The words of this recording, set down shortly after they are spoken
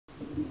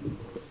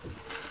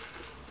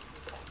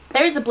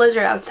There's a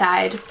blizzard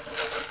outside,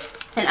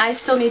 and I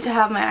still need to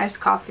have my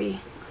iced coffee.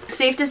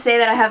 Safe to say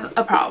that I have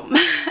a problem.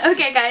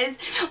 Okay guys,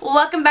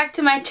 welcome back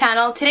to my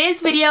channel. Today's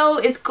video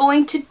is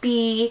going to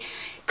be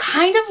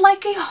kind of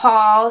like a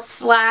haul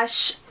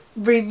slash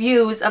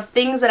reviews of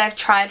things that I've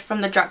tried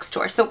from the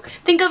drugstore. So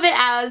think of it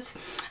as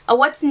a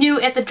what's new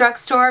at the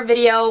drugstore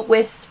video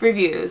with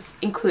reviews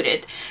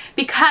included.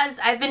 Because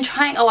I've been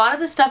trying a lot of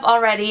this stuff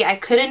already, I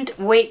couldn't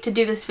wait to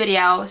do this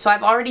video, so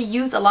I've already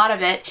used a lot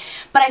of it,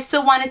 but I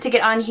still wanted to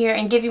get on here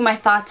and give you my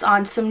thoughts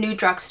on some new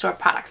drugstore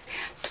products.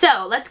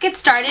 So let's get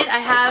started. I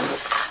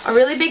have a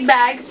really big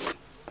bag,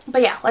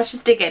 but yeah, let's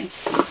just dig in.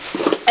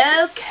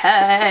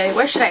 Okay,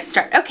 where should I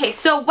start? Okay,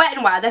 so Wet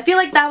n Wild. I feel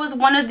like that was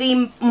one of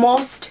the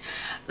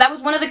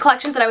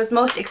collections that I was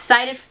most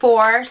excited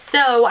for.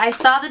 So I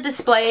saw the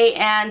display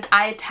and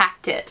I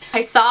attacked it.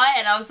 I saw it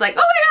and I was like, oh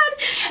my god,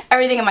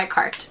 everything in my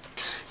cart.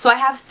 So I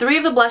have 3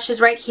 of the blushes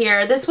right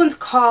here. This one's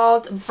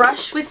called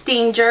Brush with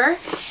Danger,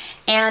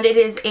 and it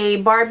is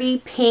a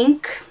Barbie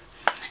pink.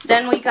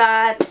 Then we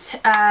got,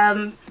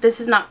 this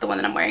is not the one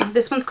that I'm wearing.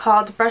 This one's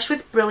called Brush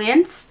with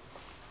Brilliance.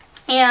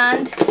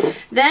 And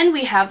then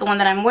we have the one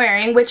that I'm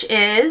wearing, which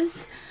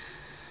is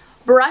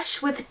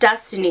Brush with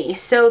Destiny.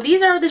 So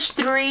these are the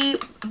 3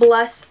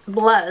 blush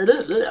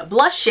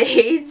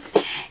shades,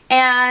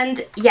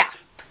 and yeah.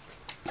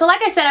 So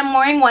like I said, I'm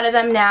wearing one of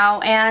them now,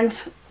 and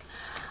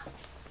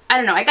I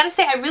don't know, I gotta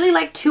say I really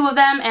like 2 of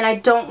them and I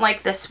don't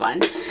like this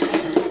one.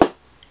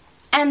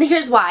 And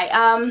here's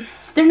why.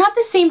 They're not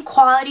the same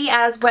quality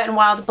as Wet n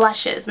Wild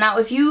blushes. Now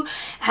if you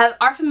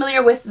are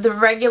familiar with the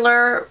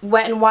regular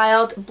Wet n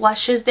Wild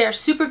blushes, they're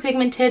super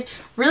pigmented,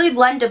 really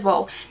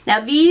blendable. Now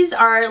these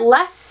are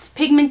less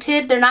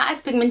pigmented, they're not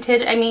as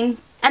pigmented, I mean,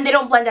 and they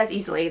don't blend as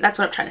easily. That's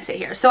what I'm trying to say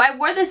here. So I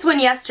wore this one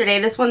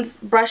yesterday. This one's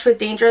Brush with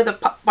Danger, the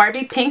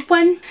Barbie pink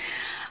one.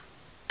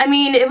 I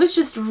mean, it was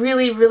just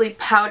really, really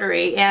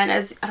powdery, and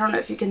as I don't know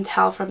if you can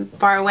tell from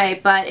far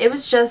away, but it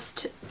was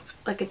just,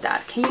 look at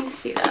that. Can you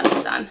see that?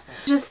 Hold on.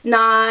 Just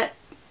not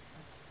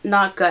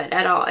good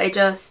at all. I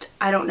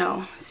don't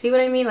know. See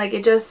what I mean? Like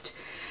I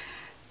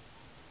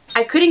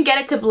couldn't get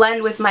it to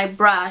blend with my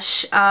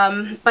brush,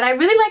 but I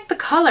really like the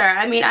color.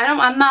 I mean,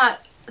 I'm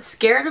not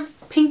scared of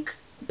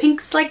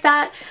pinks like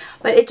that,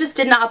 but it just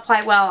did not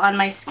apply well on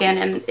my skin,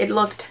 and I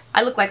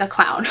looked like a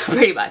clown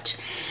pretty much.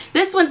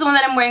 This one's the one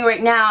that I'm wearing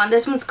right now, and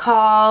this one's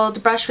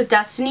called Brush with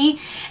Destiny,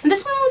 and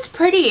this one was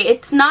pretty.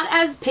 It's not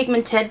as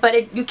pigmented,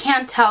 but you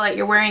can't tell that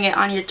you're wearing it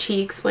on your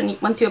cheeks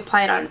once you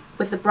apply it on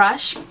with the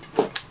brush.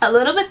 A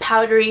little bit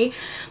powdery,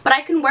 but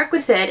I can work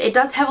with it. It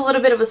does have a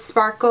little bit of a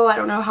sparkle. I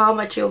don't know how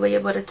much you'll be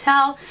able to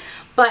tell,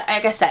 but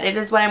like I said, it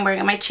is what I'm wearing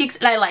on my cheeks,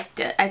 and I liked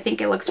it. I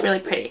think it looks really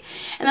pretty.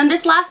 And then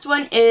this last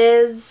one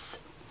is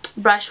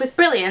Brush with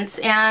Brilliance,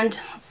 and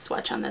let's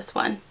swatch on this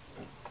one.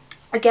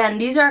 Again,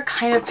 these are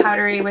kind of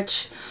powdery,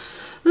 which,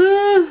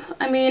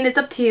 I mean, it's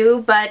up to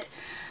you, but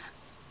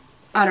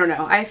I don't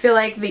know. I feel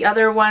like the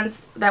other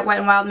ones that Wet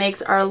n Wild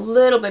makes are a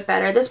little bit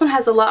better. This one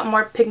has a lot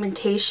more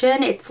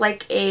pigmentation. It's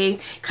like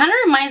kind of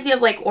reminds me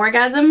of like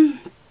Orgasm.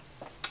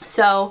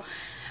 So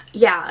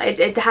yeah,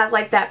 it has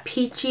like that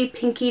peachy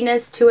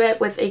pinkiness to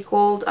it with a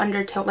gold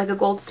undertone, like a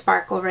gold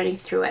sparkle running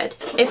through it.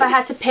 If I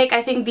had to pick,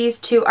 I think these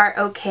 2 are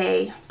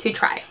okay to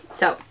try.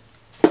 So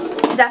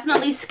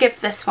definitely skip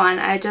this one.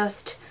 I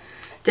just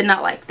did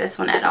not like this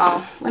one at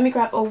all. Let me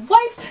grab a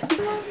wipe.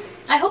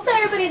 I hope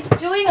that everybody's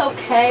doing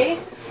okay.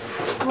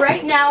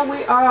 Right now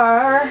we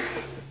are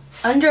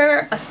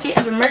under a state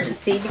of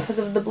emergency because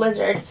of the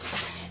blizzard,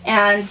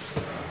 and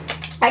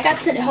I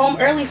got sent home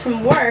early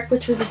from work,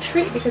 which was a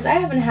treat because I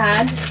haven't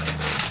had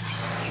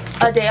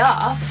a day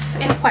off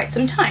in quite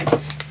some time.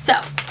 So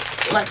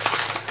let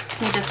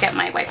me just get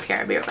my wipe here.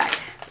 I'll be right back.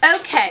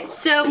 Okay,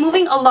 so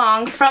moving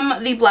along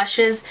from the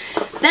blushes,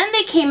 then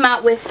they came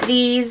out with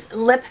these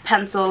lip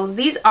pencils.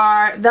 These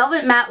are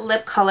Velvet Matte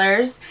Lip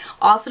Colors,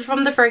 also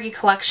from the Fergie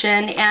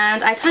collection,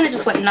 and I kind of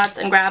just went nuts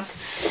and grabbed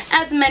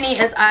as many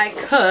as I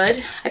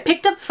could. I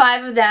picked up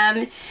 5 of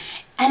them,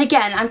 and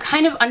again, I'm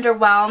kind of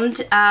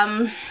underwhelmed.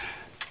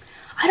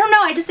 I don't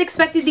know, I just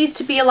expected these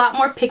to be a lot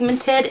more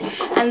pigmented,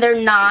 and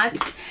they're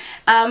not.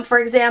 For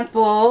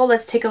example,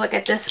 let's take a look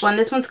at this one.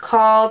 This one's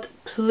called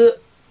Plum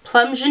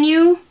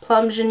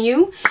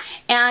Genou,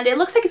 and it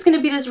looks like it's going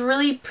to be this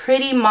really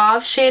pretty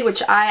mauve shade,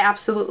 which I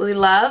absolutely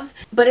love,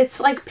 but it's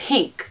like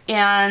pink,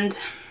 and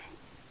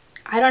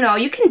I don't know,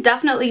 you can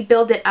definitely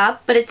build it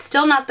up, but it's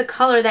still not the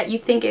color that you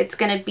think it's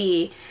going to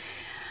be.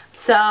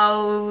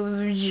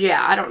 So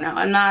yeah, I don't know,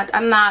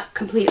 I'm not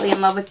completely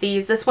in love with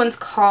these. This one's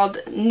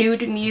called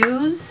Nude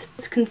Muse.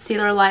 It's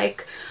concealer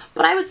like,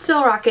 but I would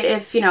still rock it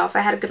if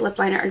I had a good lip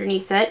liner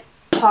underneath it.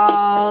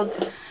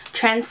 Called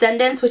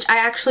Transcendence, which I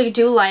actually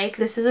do like.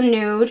 This is a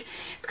nude.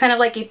 It's kind of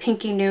like a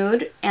pinky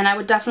nude, and I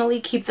would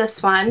definitely keep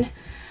this one.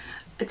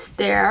 It's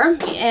there.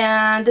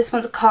 And this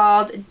one's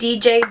called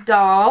DJ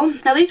Doll.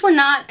 Now these were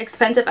not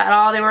expensive at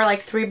all. They were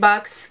like $3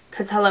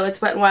 because hello, it's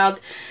Wet n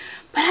Wild.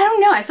 But I don't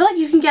know, I feel like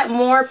you can get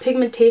more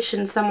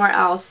pigmentation somewhere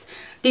else.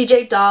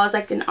 DJ Doll is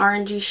like an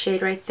orangey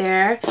shade right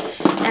there.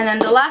 And then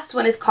the last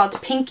one is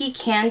called Pinky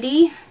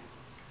Candy.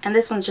 And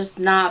this one's just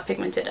not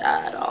pigmented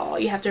at all.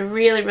 You have to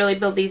really, really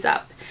build these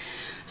up.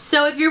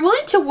 So if you're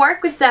willing to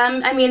work with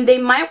them, I mean, they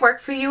might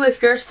work for you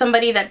if you're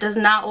somebody that does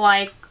not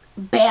like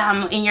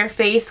bam in your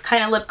face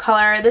kind of lip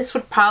color. This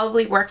would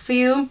probably work for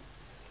you.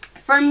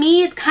 For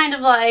me, it's kind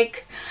of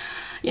like,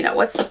 you know,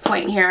 what's the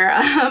point here?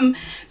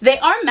 They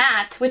are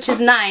matte, which is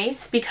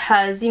nice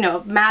because, you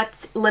know,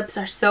 matte lips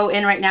are so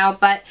in right now,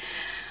 but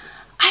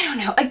I don't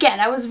know. Again,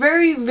 I was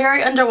very,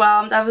 very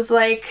underwhelmed. I was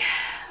like,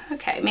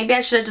 okay, maybe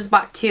I should have just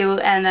bought 2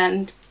 and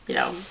then, you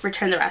know,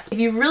 return the rest. If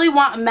you really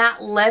want a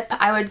matte lip,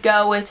 I would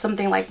go with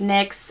something like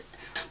NYX.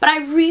 But I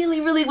really,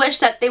 really wish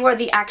that they were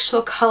the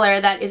actual color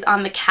that is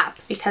on the cap,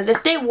 because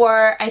if they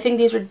were, I think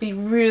these would be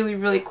really,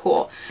 really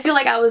cool. I feel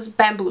like I was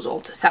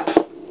bamboozled. So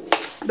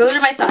those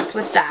are my thoughts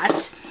with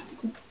that.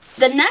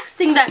 The next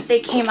thing that they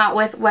came out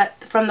with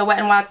from the Wet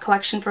n Wild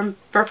collection for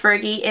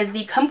Fergie is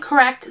the Come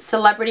Correct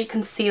Celebrity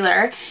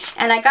Concealer.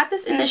 And I got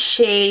this in the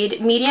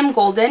shade Medium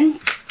Golden.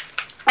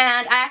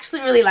 And I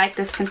actually really like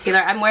this concealer.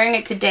 I'm wearing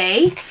it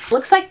today.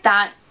 Looks like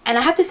that. And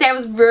I have to say I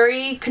was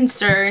very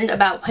concerned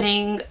about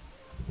putting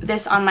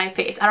this on my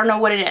face. I don't know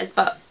what it is,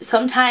 but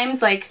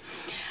sometimes like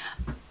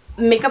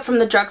makeup from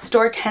the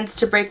drugstore tends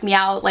to break me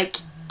out like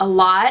a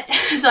lot.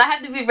 So I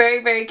have to be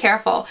very, very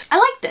careful. I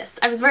like this.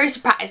 I was very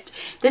surprised.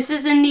 This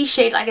is in the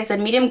shade, like I said,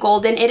 Medium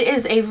Golden. It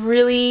is a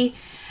really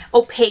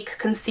opaque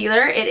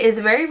concealer. It is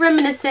very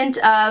reminiscent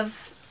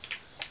of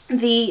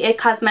the IT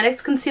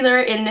Cosmetics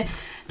concealer in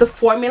the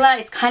formula.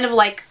 It's kind of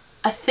like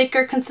a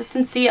thicker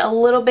consistency, a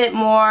little bit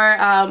more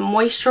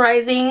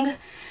moisturizing,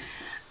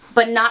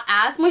 but not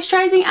as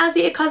moisturizing as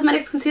the IT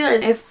Cosmetics concealer.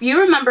 If you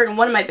remember in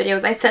one of my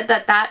videos, I said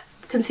that that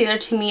concealer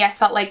to me, I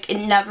felt like it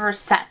never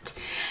set.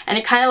 And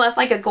it kind of left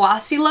like a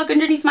glossy look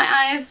underneath my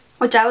eyes,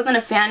 which I wasn't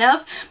a fan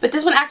of. But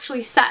this one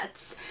actually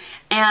sets.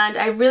 And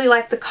I really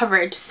like the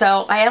coverage.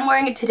 So I am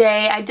wearing it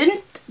today.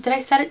 Did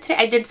I set it today?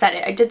 I did set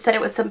it. I did set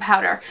it with some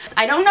powder.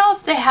 I don't know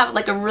if they have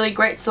like a really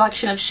great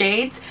selection of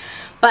shades,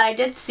 but I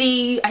did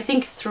see, I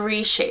think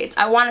 3 shades.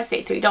 I want to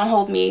say 3. Don't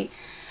hold me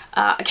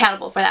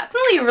accountable for that.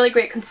 Really a really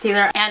great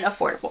concealer and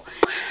affordable.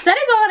 That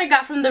is all that I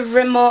got from the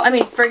Rimmel,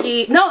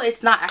 Fergie. No,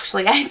 it's not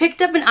actually. I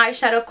picked up an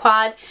eyeshadow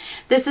quad.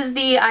 This is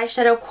the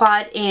eyeshadow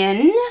quad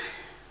in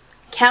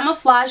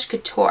Camouflage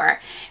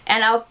Couture.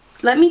 And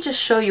let me just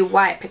show you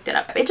why I picked it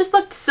up. It just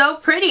looked so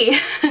pretty.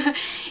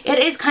 It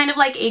is kind of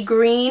like a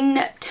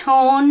green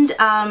toned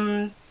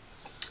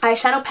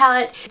eyeshadow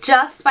palette.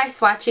 Just by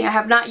swatching, I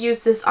have not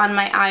used this on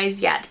my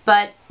eyes yet,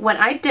 but when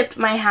I dipped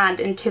my hand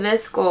into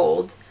this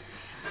gold,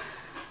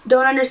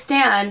 don't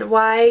understand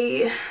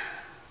why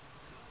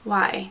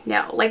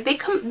no, like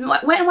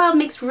Wet n Wild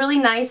makes really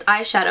nice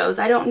eyeshadows.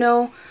 I don't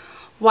know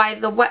why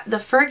the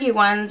Fergie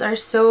ones are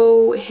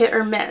so hit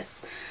or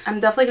miss. I'm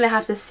definitely gonna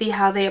have to see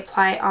how they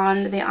apply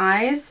on the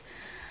eyes,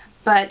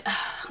 but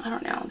I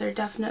don't know, they're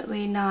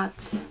definitely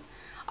not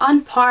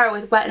on par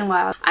with Wet n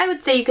Wild. I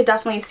would say you could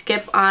definitely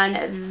skip on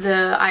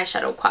the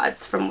eyeshadow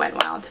quads from Wet n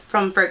Wild,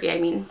 from Fergie I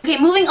mean. Okay,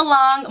 moving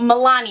along,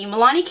 Milani.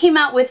 Milani came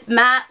out with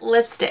matte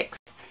lipsticks.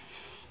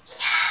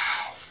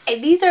 Yes!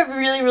 These are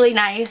really, really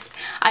nice.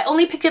 I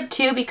only picked up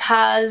 2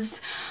 because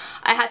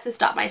I had to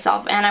stop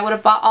myself and I would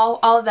have bought all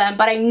of them,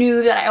 but I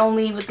knew that I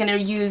only was going to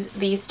use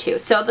these 2.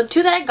 So the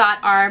 2 that I got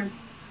are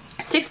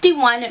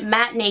 61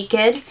 Matte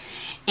Naked,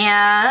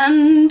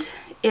 and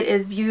it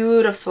is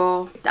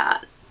beautiful.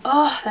 That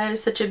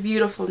is such a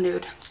beautiful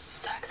nude.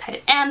 So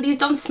excited. And these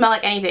don't smell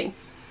like anything.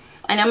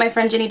 I know my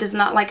friend Jenny does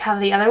not like how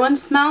the other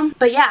ones smell,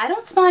 but yeah, I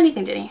don't smell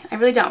anything, Jenny. I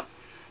really don't.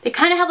 They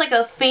kind of have like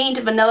a faint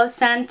vanilla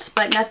scent,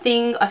 but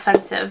nothing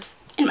offensive,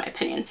 in my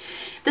opinion.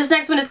 This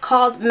next one is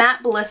called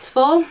Matte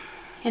Blissful.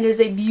 It is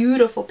a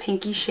beautiful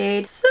pinky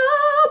shade. So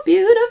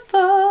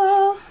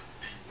beautiful.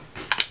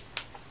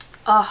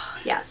 Oh,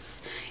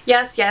 yes.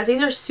 Yes, yes.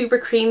 These are super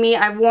creamy.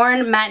 I've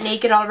worn Matte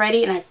Naked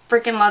already, and I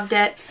freaking loved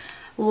it.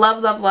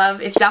 Love, love, love.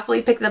 If you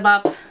definitely pick them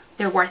up,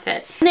 they're worth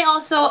it. And they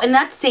also, in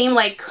that same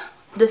like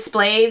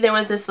display, there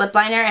was this lip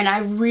liner, and I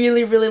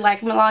really, really like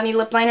Milani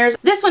lip liners.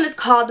 This one is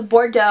called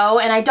Bordeaux,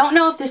 and I don't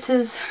know if this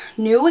is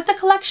new with the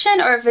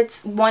collection or if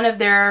it's one of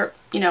their,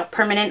 you know,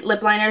 permanent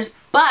lip liners,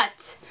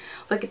 but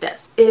look at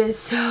this. It is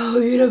so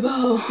beautiful.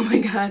 Oh my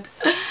god.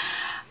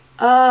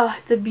 Oh,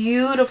 it's a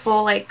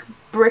beautiful like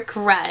brick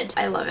red.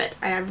 I love it.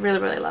 I really,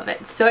 really love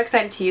it. So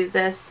excited to use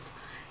this.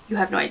 You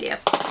have no idea.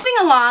 Moving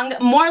along,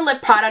 more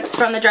lip products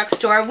from the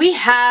drugstore. We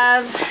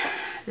have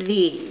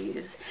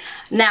these.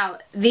 Now,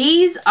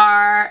 these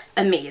are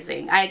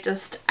amazing. I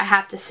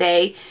have to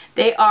say,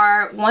 they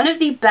are one of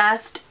the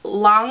best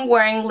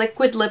long-wearing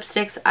liquid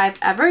lipsticks I've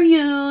ever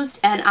used,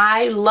 and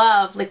I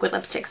love liquid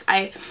lipsticks.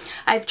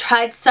 I've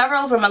tried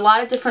several from a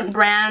lot of different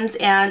brands,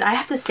 and I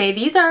have to say,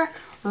 these are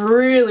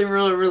really,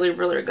 really, really,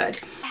 really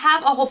good. I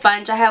have a whole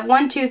bunch. I have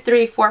 1, 2,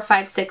 3, 4,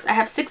 5, 6. I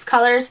have 6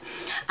 colors.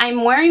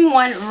 I'm wearing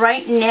one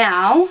right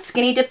now,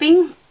 Skinny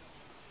Dipping,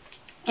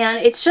 and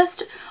it's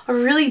just a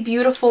really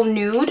beautiful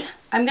nude.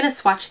 I'm gonna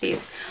swatch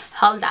these.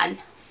 Hold on.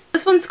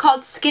 This one's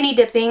called Skinny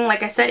Dipping.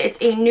 Like I said, it's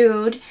a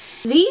nude.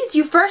 These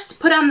you first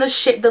put on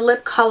the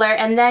lip color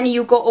and then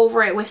you go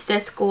over it with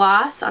this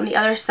gloss. On the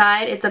other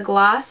side, it's a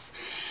gloss.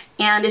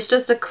 And it's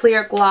just a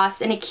clear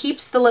gloss and it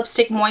keeps the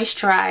lipstick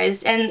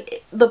moisturized. And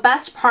the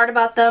best part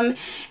about them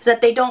is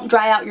that they don't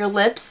dry out your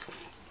lips.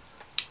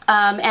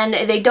 And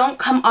they don't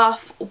come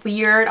off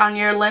weird on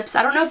your lips.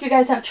 I don't know if you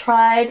guys have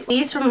tried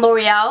these from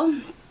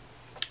L'Oreal.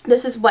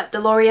 This is what,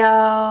 the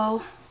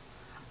L'Oreal,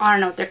 I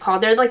don't know what they're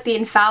called. They're like the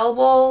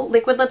infallible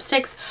liquid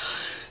lipsticks.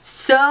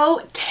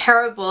 So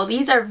terrible.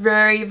 These are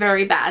very,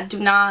 very bad.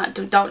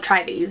 Don't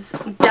try these.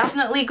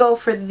 Definitely go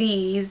for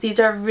these. These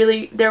are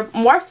really, they're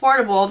more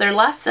affordable. They're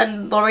less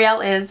than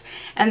L'Oreal is.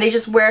 And they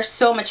just wear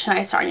so much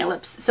nicer on your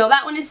lips. So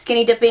that one is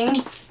Skinny Dipping.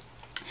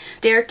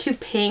 Dare to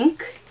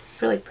Pink.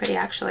 Really pretty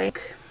actually.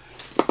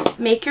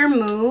 Make Your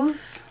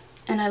Move.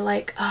 And I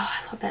like, oh,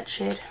 I love that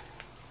shade.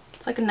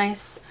 It's like a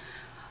nice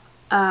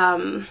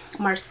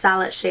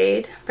Marsallet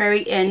shade.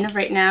 Very in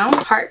right now.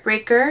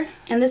 Heartbreaker.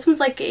 And this one's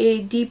like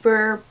a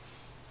deeper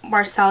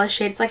Marsallet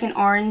shade. It's like an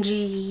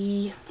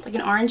orangey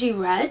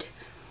red.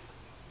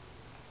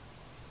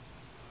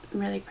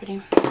 Really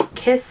pretty.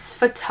 Kiss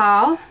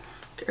Fatale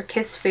or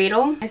Kiss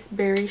Fatal. Nice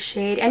berry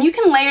shade. And you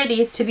can layer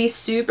these to be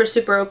super,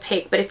 super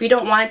opaque. But if you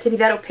don't want it to be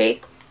that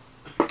opaque,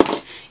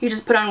 you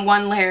just put on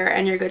one layer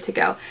and you're good to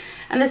go.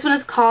 And this one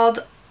is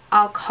called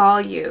I'll Call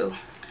You.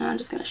 And I'm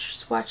just going to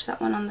swatch that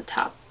one on the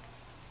top.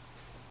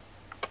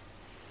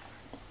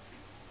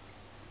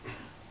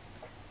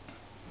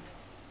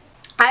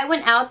 I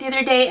went out the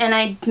other day and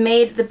I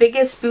made the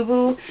biggest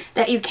boo-boo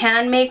that you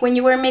can make when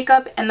you wear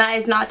makeup, and that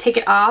is not take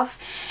it off.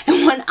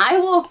 And when I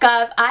woke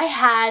up, I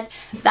had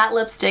that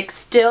lipstick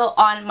still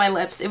on my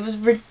lips. It was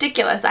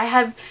ridiculous. I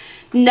have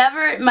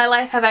never in my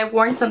life have I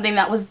worn something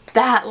that was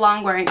that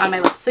long wearing on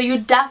my lips. So you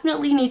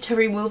definitely need to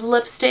remove the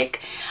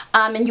lipstick,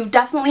 and you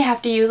definitely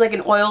have to use like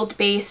an oil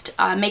based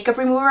makeup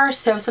remover.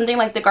 So something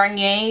like the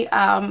Garnier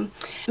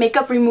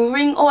makeup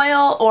removing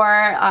oil, or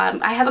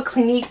I have a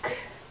Clinique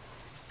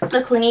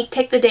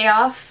Take the Day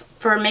Off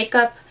for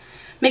makeup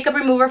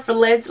remover for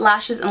lids,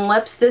 lashes, and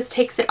lips. This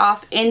takes it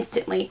off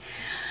instantly.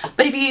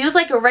 But if you use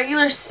like a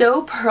regular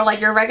soap or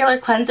like your regular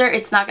cleanser,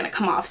 it's not going to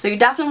come off. So you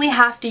definitely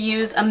have to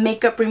use a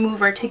makeup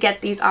remover to get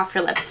these off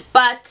your lips.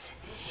 But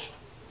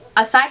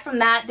aside from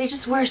that, they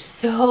just wear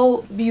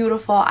so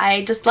beautiful.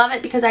 I just love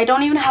it because I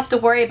don't even have to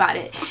worry about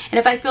it. And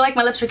if I feel like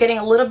my lips are getting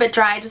a little bit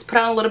dry, I just put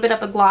on a little bit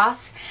of a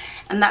gloss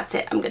and that's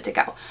it. I'm good to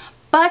go.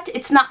 But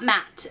it's not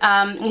matte.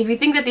 If you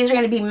think that these are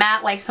going to be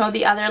matte like some of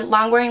the other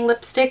long-wearing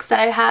lipsticks that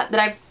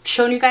I've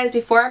shown you guys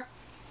before,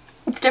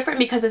 it's different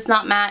because it's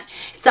not matte.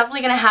 It's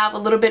definitely going to have a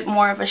little bit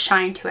more of a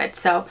shine to it.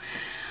 So,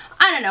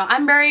 I don't know.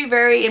 I'm very,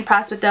 very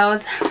impressed with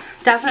those.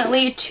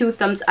 Definitely 2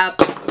 thumbs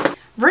up.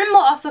 Rimmel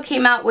also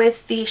came out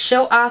with the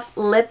Show Off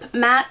Lip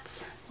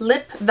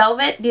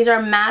Velvet. These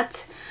are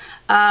matte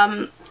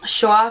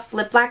Show Off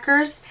lip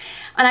lacquers.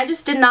 And I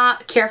just did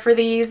not care for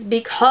these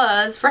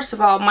because, first of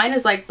all, mine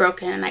is like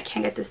broken and I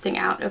can't get this thing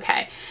out.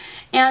 Okay.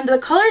 And the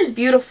color is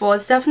beautiful.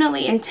 It's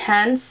definitely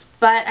intense,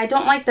 but I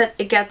don't like that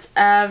it gets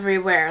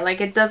everywhere. Like,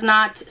 it does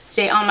not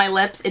stay on my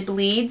lips. It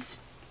bleeds.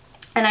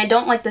 And I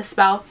don't like the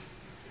smell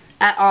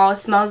at all. It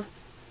smells,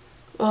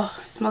 oh,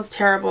 it smells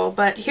terrible.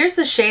 But here's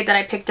the shade that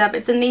I picked up.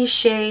 It's in the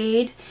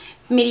shade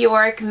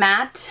Meteoric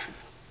Matte.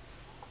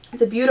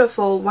 It's a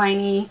beautiful,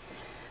 winey,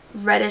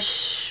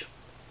 reddish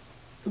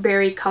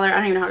berry color. I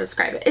don't even know how to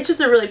describe it. It's just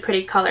a really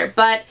pretty color,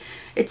 but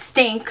it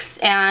stinks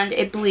and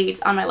it bleeds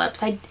on my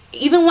lips.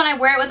 Even when I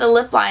wear it with a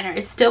lip liner,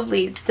 it still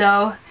bleeds.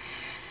 So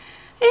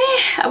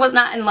I was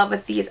not in love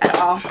with these at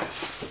all.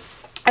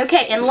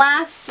 Okay, and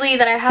lastly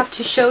that I have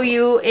to show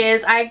you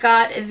is I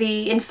got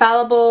the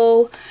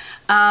Infallible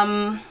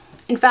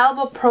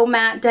Pro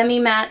Matte Demi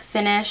Matte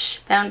Finish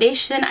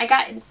Foundation. I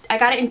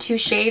got it in 2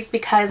 shades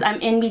because I'm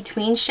in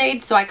between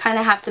shades, so I kind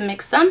of have to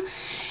mix them.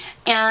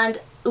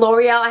 And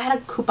L'Oreal, I had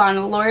a coupon.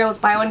 L'Oreal was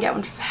buy one get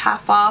one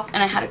half off,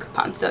 and I had a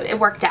coupon, so it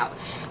worked out.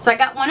 So I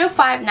got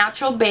 105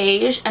 Natural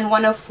Beige and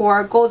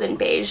 104 Golden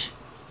Beige.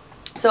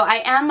 So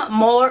I am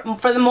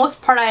for the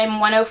most part, I am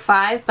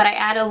 105, but I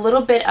add a little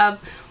bit of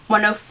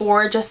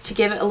 104 just to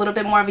give it a little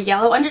bit more of a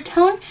yellow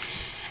undertone.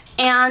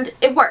 And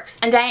it works.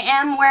 And I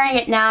am wearing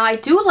it now. I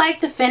do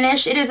like the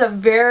finish. It is a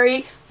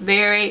very,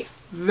 very,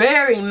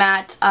 very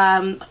matte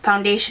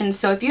foundation.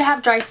 So if you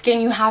have dry skin,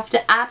 you have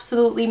to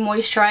absolutely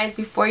moisturize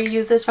before you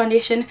use this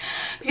foundation,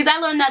 because I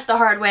learned that the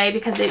hard way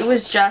because it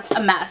was just a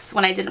mess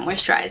when I didn't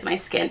moisturize my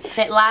skin.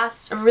 It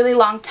lasts a really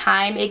long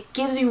time. It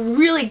gives you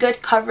really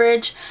good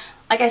coverage.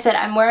 Like I said,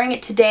 I'm wearing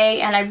it today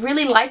and I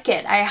really like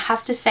it. I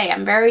have to say,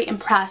 I'm very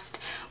impressed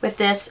with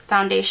this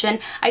foundation.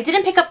 I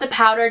didn't pick up the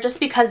powder just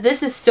because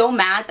this is so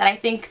matte that I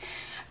think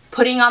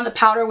putting on the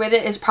powder with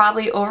it is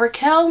probably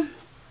overkill.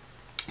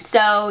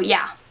 So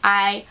yeah,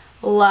 I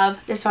love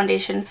this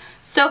foundation.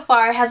 So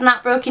far, it has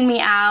not broken me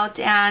out,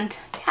 and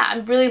yeah,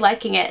 I'm really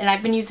liking it, and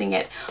I've been using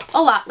it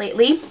a lot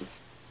lately.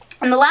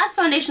 And the last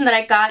foundation that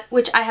I got,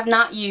 which I have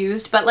not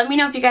used, but let me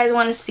know if you guys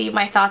want to see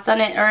my thoughts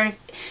on it, or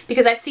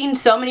because I've seen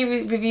so many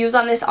reviews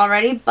on this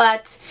already,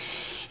 but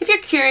if you're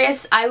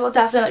curious, I will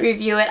definitely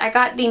review it. I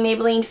got the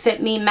Maybelline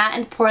Fit Me Matte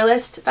and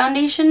Poreless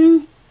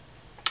Foundation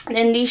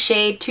in the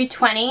shade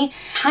 220.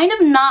 Kind of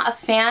not a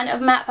fan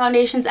of matte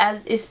foundations,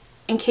 as is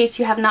in case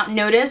you have not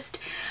noticed.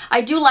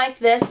 I do like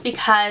this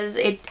because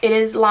it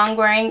is long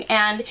wearing,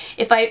 and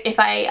if I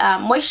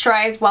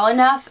moisturize well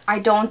enough, I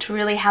don't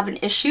really have an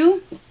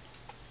issue.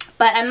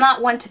 But I'm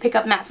not one to pick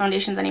up matte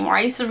foundations anymore.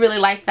 I used to really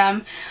like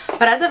them,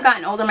 but as I've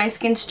gotten older, my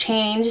skin's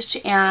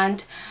changed,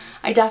 and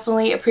I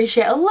definitely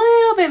appreciate a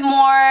little bit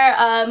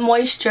more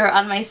moisture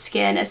on my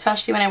skin,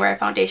 especially when I wear a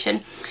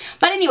foundation.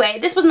 But anyway,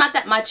 this was not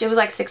that much. It was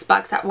like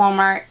 $6 at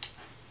Walmart,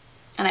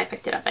 and I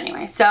picked it up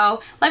anyway.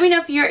 So let me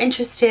know if you're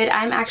interested.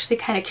 I'm actually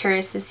kind of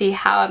curious to see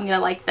how I'm gonna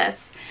like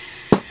this.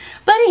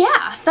 But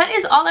yeah, that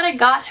is all that I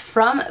got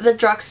from the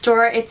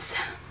drugstore.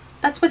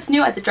 That's what's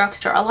new at the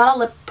drugstore. A lot of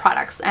lip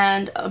products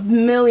and a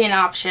million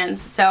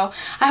options. So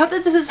I hope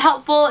that this was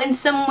helpful in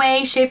some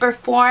way, shape, or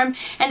form.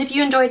 And if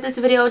you enjoyed this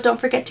video, don't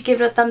forget to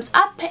give it a thumbs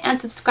up and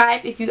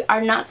subscribe if you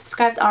are not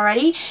subscribed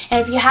already. And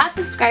if you have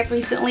subscribed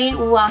recently,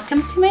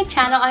 welcome to my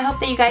channel. I hope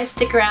that you guys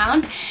stick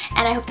around,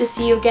 and I hope to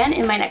see you again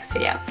in my next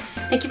video.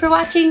 Thank you for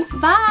watching.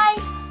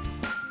 Bye!